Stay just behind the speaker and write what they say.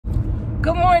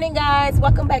Good morning, guys.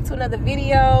 Welcome back to another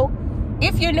video.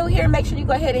 If you're new here, make sure you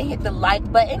go ahead and hit the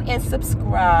like button and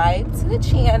subscribe to the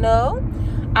channel.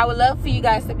 I would love for you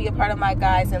guys to be a part of my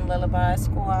Guys and Lullaby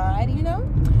squad, you know.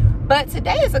 But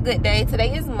today is a good day.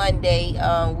 Today is Monday.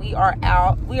 We are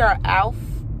out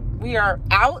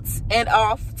and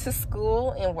off to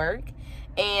school and work.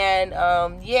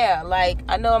 And yeah, like,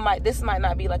 I know this might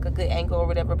not be like a good angle or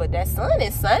whatever, but that sun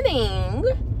is sunning.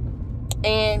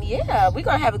 And yeah, we're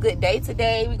gonna have a good day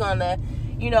today. We're gonna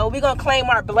claim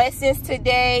our blessings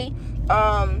today.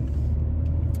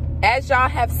 As y'all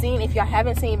have seen, if y'all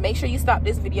haven't seen, make sure you stop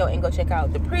this video and go check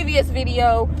out the previous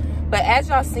video. But as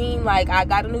y'all seen, like, I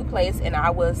got a new place and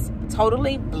I was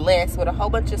totally blessed with a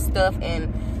whole bunch of stuff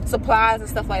and supplies and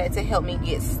stuff like that to help me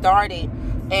get started.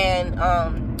 And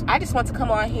I just want to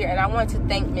come on here and I want to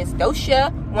thank Miss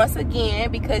Dosha once again,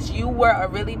 because you were a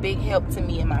really big help to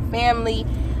me and my family.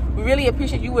 We really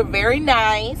appreciate you. Were very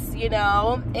nice, you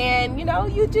know, and you know,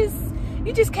 you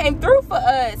just came through for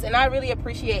us, and I really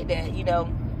appreciate that, you know,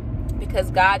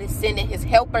 because God is sending his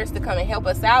helpers to come and help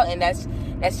us out, and that's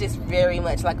just very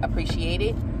much like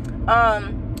appreciated.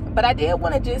 But I did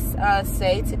want to just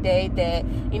say today that,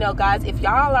 you know, guys, if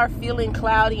y'all are feeling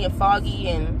cloudy and foggy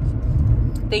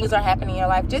and things are happening in your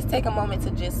life, just take a moment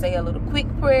to just say a little quick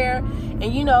prayer,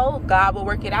 and you know, God will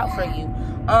work it out for you.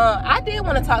 I did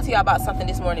want to talk to y'all about something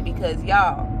this morning, because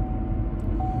y'all,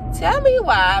 tell me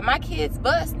why my kid's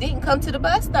bus didn't come to the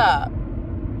bus stop.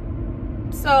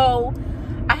 So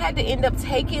I had to end up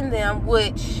taking them,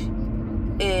 which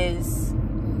is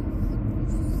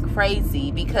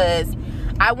crazy, because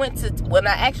when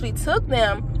I actually took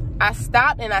them, I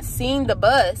stopped and I seen the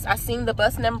bus. I seen the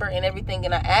bus number and everything,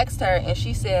 and I asked her, and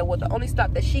she said, well, the only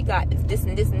stop that she got is this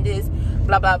and this and this,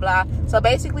 blah, blah, blah. So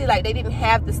basically, like, they didn't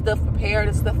have the stuff prepared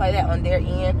and stuff like that on their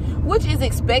end, which is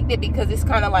expected because it's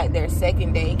kind of like their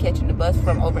second day catching the bus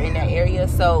from over in that area.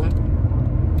 So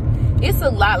it's a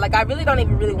lot. Like, I really don't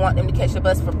even really want them to catch the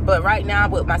bus, but right now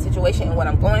with my situation and what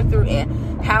I'm going through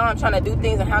and how I'm trying to do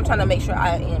things and how I'm trying to make sure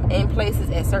I am in places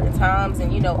at certain times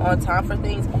and, you know, on time for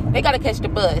things, they got to catch the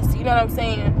bus. You know what I'm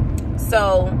saying?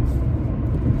 So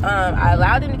I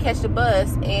allowed them to catch the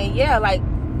bus, and yeah, like,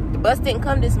 the bus didn't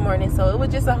come this morning, so it was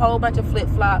just a whole bunch of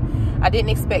flip-flop. I didn't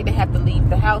expect to have to leave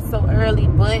the house so early,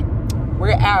 but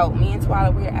we're out. Me and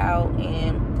Twyla, we're out,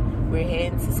 and we're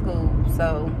heading to school.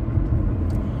 So,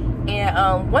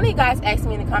 and one of you guys asked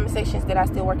me in the comment sections that I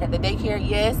still work at the daycare.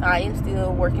 Yes, I am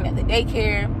still working at the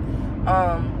daycare.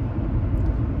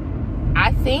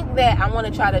 I think that I want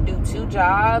to try to do 2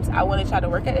 jobs. I want to try to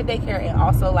work at the daycare and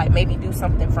also, like, maybe do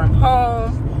something from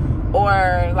home,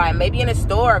 or like maybe in a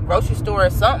store, a grocery store or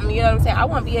something. You know what I'm saying? I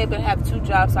want to be able to have 2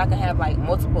 jobs so I can have like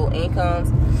multiple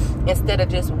incomes instead of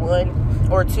just 1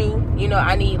 or 2. You know,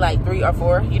 I need like 3 or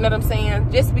 4. You know what I'm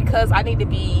saying? Just because I need to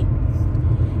be,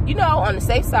 you know, on the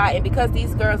safe side, and because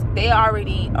these girls, they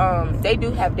already they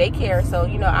do have daycare, so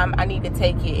you know, I need to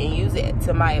take it and use it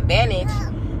to my advantage,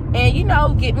 and you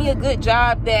know, get me a good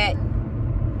job that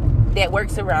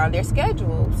works around their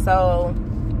schedule. So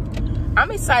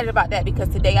I'm excited about that, because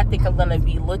today I think I'm gonna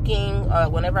be looking,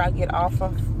 whenever I get off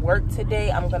of work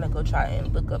today, I'm gonna go try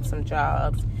and look up some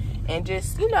jobs and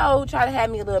just, you know, try to have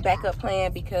me a little backup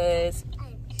plan, because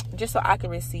just so I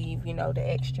can receive, you know, the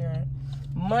extra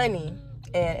money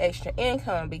and extra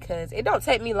income, because it don't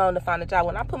take me long to find a job.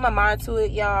 When I put my mind to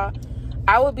it, y'all,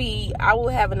 I will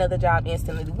have another job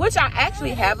instantly, which I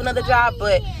actually have another job,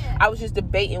 but I was just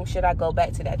debating, should I go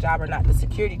back to that job or not, the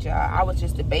security job. I was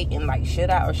just debating, like, should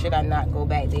I or should I not go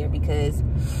back there, because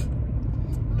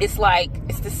it's like,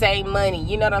 it's the same money,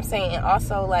 you know what I'm saying? And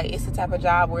also, like, it's the type of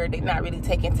job where they're not really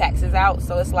taking taxes out,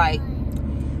 so it's like,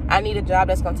 I need a job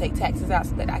that's gonna take taxes out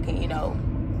so that I can, you know,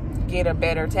 get a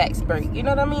better tax break, you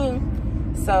know what I mean?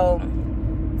 So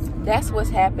that's what's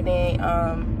happening.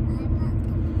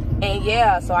 And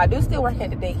yeah, so I do still work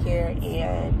at the daycare,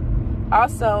 and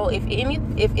also if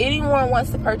anyone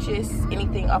wants to purchase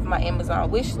anything off my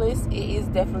Amazon wish list, it is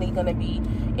definitely gonna be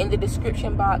in the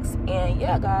description box. And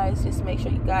yeah, guys, just make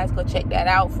sure you guys go check that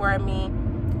out for me.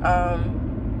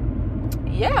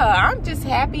 Yeah, I'm just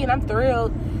happy and I'm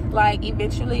thrilled. Like,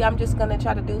 eventually I'm just gonna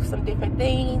try to do some different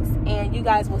things, and you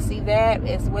guys will see that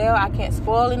as well. I can't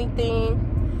spoil anything.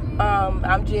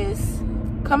 I'm just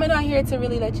coming out here to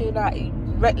really let you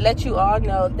all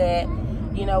know that,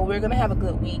 you know, we're gonna have a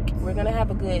good week, we're gonna have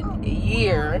a good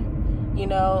year, you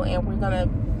know, and we're gonna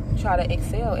try to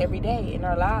excel every day in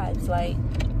our lives. Like,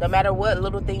 no matter what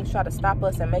little things try to stop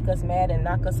us and make us mad and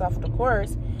knock us off the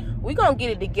course, we're gonna get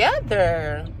it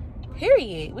together.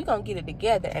 Period. We're gonna get it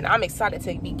together, and I'm excited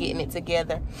to be getting it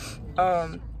together.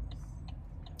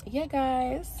 Yeah,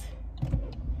 guys,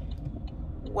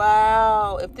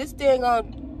 Wow, if this dang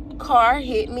on car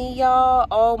hit me, y'all,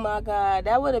 oh my God,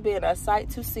 that would have been a sight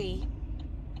to see.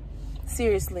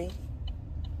 Seriously.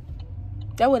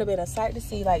 That would have been a sight to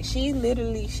see. Like, she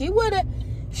would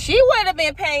have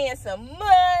been paying some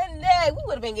money. We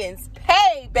would have been getting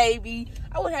paid, baby.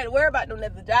 I wouldn't have to worry about no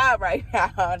other job right now,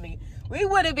 honey. We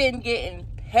would have been getting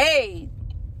paid.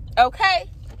 Okay?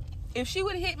 If she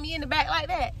would have hit me in the back like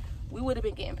that, we would have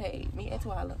been getting paid. Me and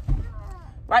Twyla.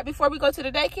 Right before we go to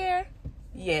the daycare?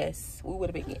 Yes, we would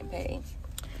have been getting paid.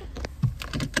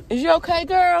 Is you okay,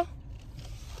 girl?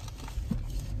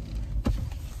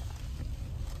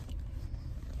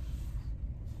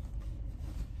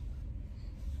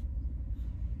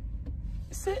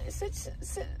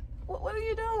 Sit. What are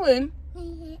you doing?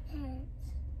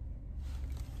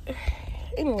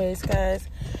 Anyways, guys,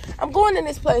 I'm going in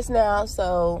this place now,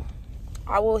 so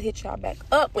I will hit y'all back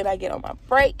up when I get on my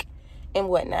break and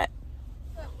whatnot.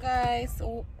 What's up, guys?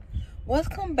 So,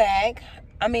 welcome back.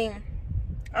 I'm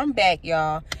back,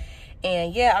 y'all.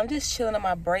 And yeah, I'm just chilling on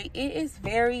my break. It is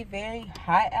very, very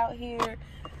hot out here.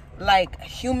 Like,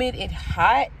 humid and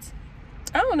hot.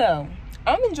 I don't know.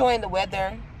 I'm enjoying the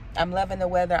weather. I'm loving the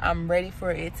weather. I'm ready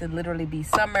for it to literally be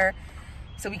summer,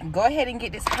 so we can go ahead and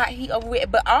get this hot heat over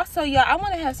with. But also, y'all, I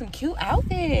want to have some cute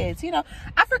outfits. You know,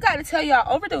 I forgot to tell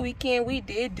y'all, over the weekend, we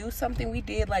did do something. We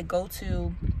did, like, go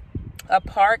to a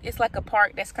park. It's like a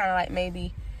park that's kind of like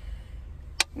maybe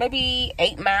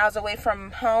 8 miles away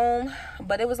from home.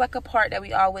 But it was like a park that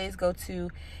we always go to.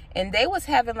 And they was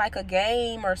having, like, a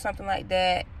game or something like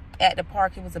that at the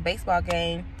park. It was a baseball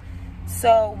game.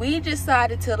 So we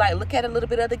decided to, like, look at a little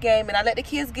bit of the game, and I let the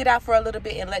kids get out for a little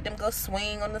bit and let them go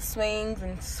swing on the swings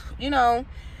and, you know,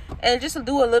 and just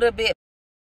do a little bit.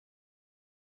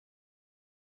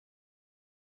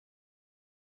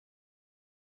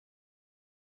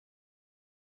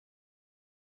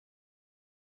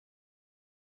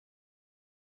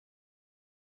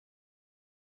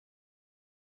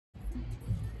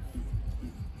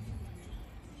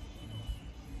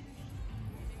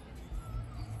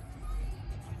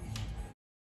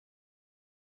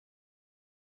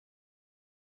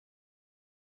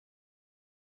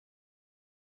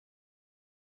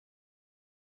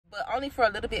 But only for a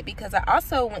little bit, because I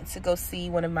also went to go see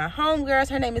one of my homegirls.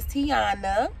 Her name is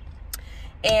Tiana.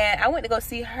 And I went to go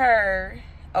see her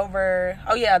over,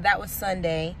 oh yeah, that was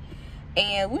Sunday.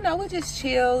 And, you know, we just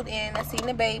chilled and I seen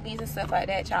the babies and stuff like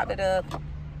that, chopped it up.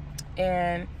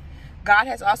 And God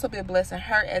has also been blessing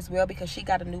her as well, because she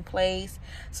got a new place.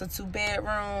 So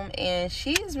 2-bedroom. And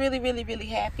she's really, really, really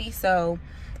happy. So,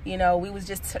 you know, we was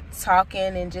just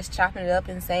talking and just chopping it up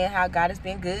and saying how God has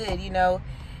been good, you know.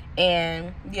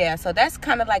 And yeah, so that's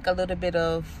kind of like a little bit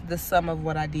of the sum of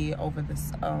what I did over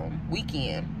this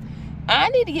weekend. I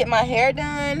need to get my hair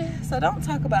done, so don't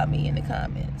talk about me in the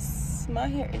comments. My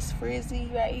hair is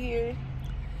frizzy right here.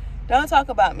 Don't talk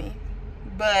about me.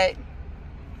 But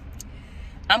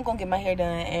I'm gonna get my hair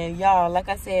done. And y'all, like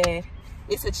I said,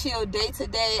 it's a chill day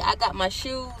today. I got my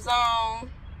shoes on.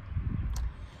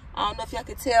 I don't know if y'all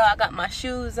can tell, I got my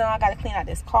shoes on. I gotta clean out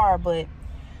this car, but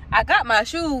I got my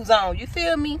shoes on, you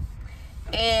feel me?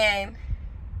 And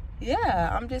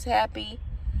yeah, I'm just happy.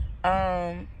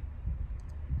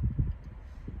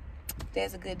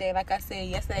 Today's a good day. Like I said,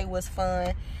 yesterday was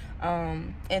fun.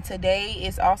 And today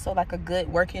is also like a good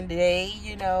working day,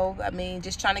 you know. I mean,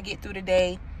 just trying to get through the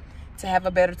day to have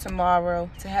a better tomorrow,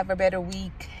 to have a better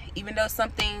week. Even though some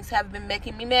things have been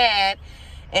making me mad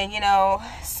and, you know,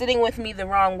 sitting with me the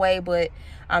wrong way, but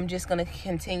I'm just going to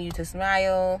continue to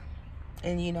smile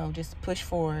and, you know, just push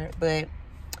forward. But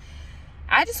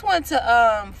I just want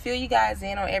to fill you guys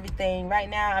in on everything. Right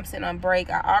now, I'm sitting on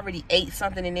break. I already ate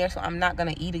something in there, so I'm not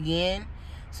going to eat again.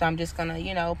 So I'm just going to,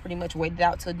 you know, pretty much wait it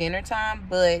out till dinner time.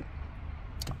 But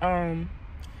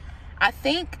I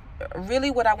think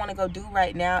really what I want to go do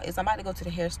right now is I'm about to go to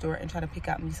the hair store and try to pick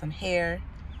out me some hair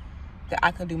that I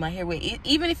can do my hair with.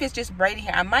 Even if it's just braiding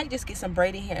hair, I might just get some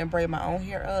braiding hair and braid my own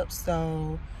hair up.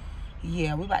 So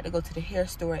yeah, we're about to go to the hair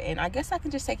store, and I guess I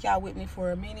can just take y'all with me for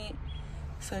a minute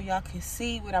so y'all can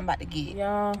see what I'm about to get.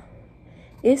 Y'all,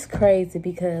 it's crazy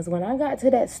because when I got to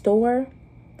that store,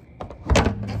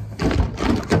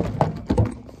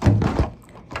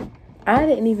 I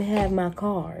didn't even have my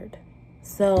card.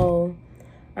 So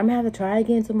I'm gonna have to try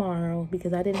again tomorrow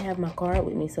because I didn't have my card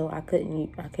with me, so I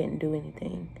couldn't do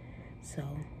anything. So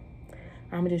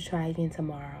I'm gonna just try again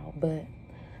tomorrow. But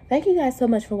thank you guys so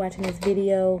much for watching this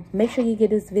video. Make sure you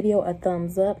give this video a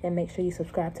thumbs up and make sure you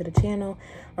subscribe to the channel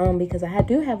because I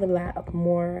do have a lot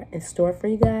more in store for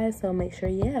you guys. So make sure,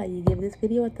 yeah, you give this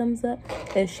video a thumbs up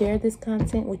and share this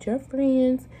content with your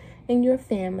friends. and your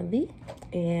family.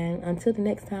 And until the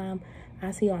next time,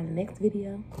 I'll see you on the next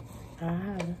video. I'll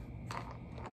holla.